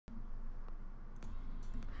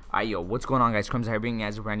Alright, yo, what's going on, guys? Crumbs here, bringing you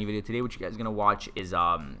guys a brand new video. Today what you guys are gonna watch is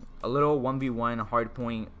a little 1v1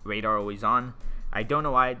 hardpoint radar always on. I don't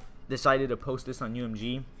know why I decided to post this on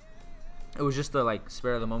UMG. It was just a like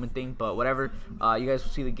spare of the moment thing, but whatever. You guys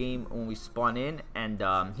will see the game when we spawn in, and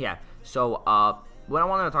yeah. So what I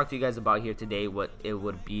wanted to talk to you guys about here today, what I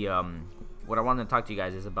wanted to talk to you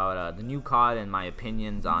guys is about the new COD and my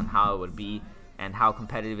opinions on how it would be and how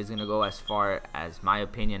competitive it's gonna go as far as my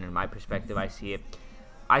opinion and my perspective I see it.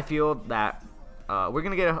 I feel that we're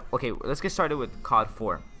gonna get okay. Let's get started with COD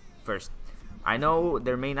 4 first. I know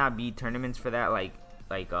there may not be tournaments for that, like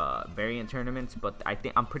variant tournaments, but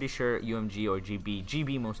I'm pretty sure UMG or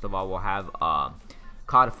GB most of all will have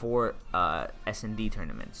COD 4 S&D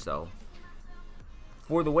tournaments. So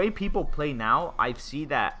for the way people play now, I see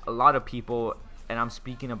that a lot of people, and I'm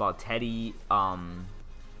speaking about Teddy,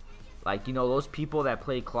 like, you know, those people that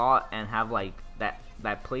play Claw and have like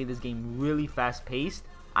that play this game really fast paced.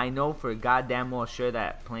 I know for goddamn well sure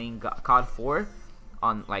that playing COD 4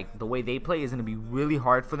 on like the way they play is gonna be really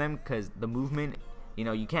hard for them, because the movement, you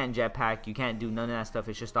know, you can't jetpack, you can't do none of that stuff.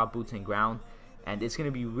 It's just all boots and ground, and it's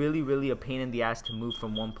gonna be really a pain in the ass to move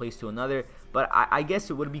from one place to another. But I guess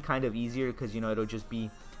it would be kind of easier, because, you know, it'll just be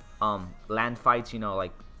land fights. You know,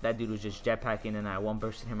 like that dude was just jetpacking and I one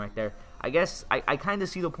bursted him right there. I guess I kind of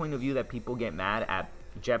see the point of view that people get mad at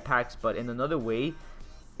jetpacks, but in another way,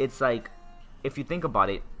 it's like, if you think about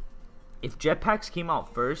it, if jetpacks came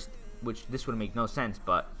out first, which this would make no sense,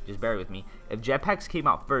 but just bear with me. If jetpacks came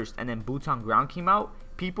out first and then boots on ground came out,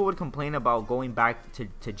 people would complain about going back to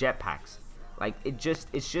jetpacks. Like,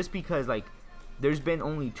 it's just because, like, there's been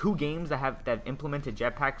only 2 games that have implemented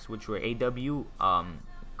jetpacks, which were AW,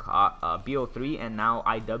 BO3, and now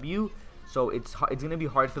IW. So it's gonna be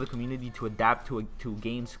hard for the community to adapt to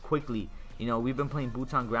games quickly. You know, we've been playing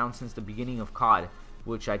boots on ground since the beginning of COD,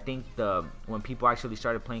 which I think when people actually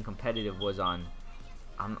started playing competitive was on,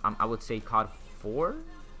 I would say COD 4.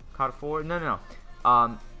 No.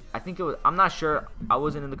 I think it was. I'm not sure. I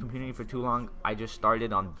wasn't in the community for too long. I just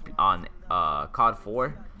started on COD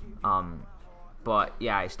 4. But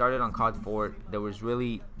yeah, I started on COD 4. There was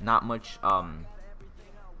really not much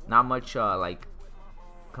like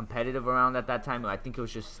competitive around at that time. I think it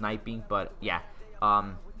was just sniping. But yeah.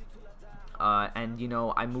 And you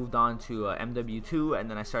know, I moved on to MW2, and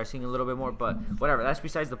then I started seeing a little bit more, but whatever, that's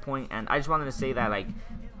besides the point. And I just wanted to say that, like,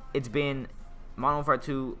 it's been Modern Warfare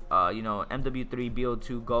 2, you know, MW3,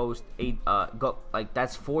 BO2, Ghost, 8, like,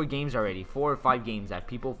 that's 4 games already, 4 or 5 games that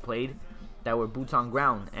people played that were boots on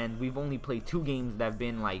ground, and we've only played 2 games that have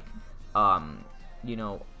been like, you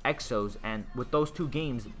know, exos. And with those 2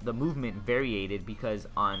 games, the movement variated, because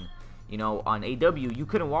on, you know, on AW you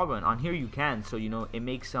couldn't wall run, on here you can. So, you know, it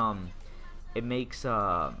makes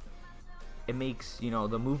you know,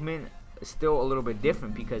 the movement still a little bit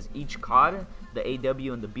different, because each COD, the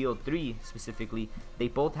AW and the BO3 specifically, they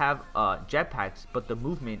both have jetpacks, but the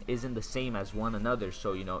movement isn't the same as one another.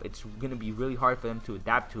 So, you know, it's gonna be really hard for them to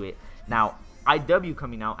adapt to it. Now IW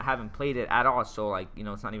coming out, I haven't played it at all, so, like, you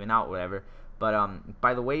know, it's not even out, whatever. But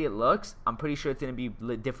by the way it looks, I'm pretty sure it's gonna be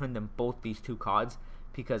different than both these 2 CODs,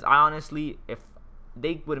 because I honestly, if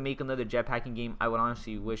they would make another jetpacking game, I would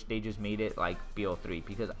honestly wish they just made it like BO3,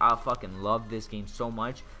 because I fucking love this game so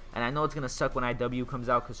much. And I know it's gonna suck when IW comes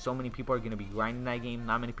out, because so many people are gonna be grinding that game.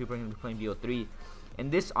 Not many people are gonna be playing BO3, and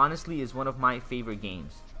this honestly is one of my favorite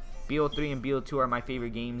games. BO3 and BO2 are my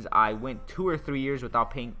favorite games. I went 2 or 3 years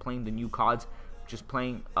without playing the new CODs, just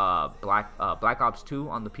playing Black Ops 2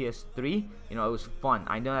 on the PS3. You know, it was fun.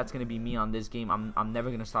 I know that's gonna be me on this game. I'm never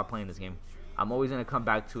gonna stop playing this game. I'm always gonna come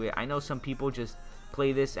back to it. I know some people just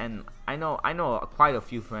play this, and I know quite a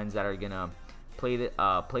few friends that are gonna play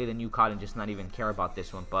the new COD and just not even care about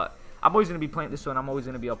this one. But I'm always gonna be playing this one. I'm always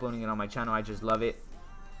gonna be uploading it on my channel. I just love it.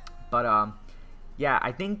 But yeah,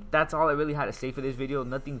 I think that's all I really had to say for this video.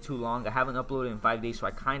 Nothing too long. I haven't uploaded in 5 days, so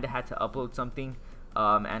I kind of had to upload something.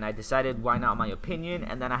 And I decided, why not my opinion?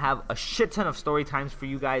 And then I have a shit ton of story times for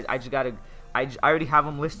you guys. I already have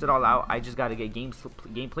them listed all out. I just gotta get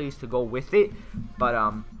gameplays to go with it.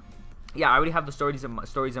 But yeah, I already have the stories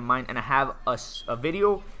in mind, and I have a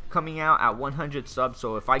video coming out at 100 subs.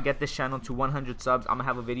 So if I get this channel to 100 subs, I'm gonna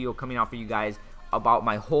have a video coming out for you guys about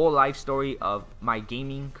my whole life story of my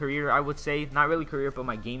gaming career. I would say, not really career, but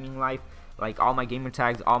my gaming life, like all my gamer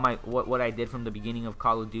tags, all my what I did from the beginning of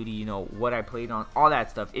Call of Duty, you know, what I played on, all that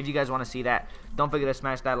stuff. If you guys want to see that, don't forget to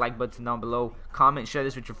smash that like button down below, comment, share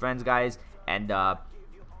this with your friends, guys. And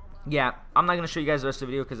yeah, I'm not gonna show you guys the rest of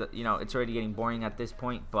the video, because, you know, it's already getting boring at this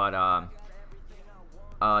point. But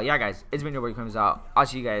yeah, guys, it's been your boy Comes Out. I'll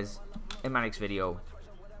see you guys in my next video.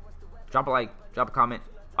 Drop a like, drop a comment,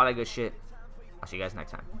 all that good shit. I'll see you guys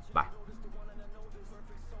next time. Bye.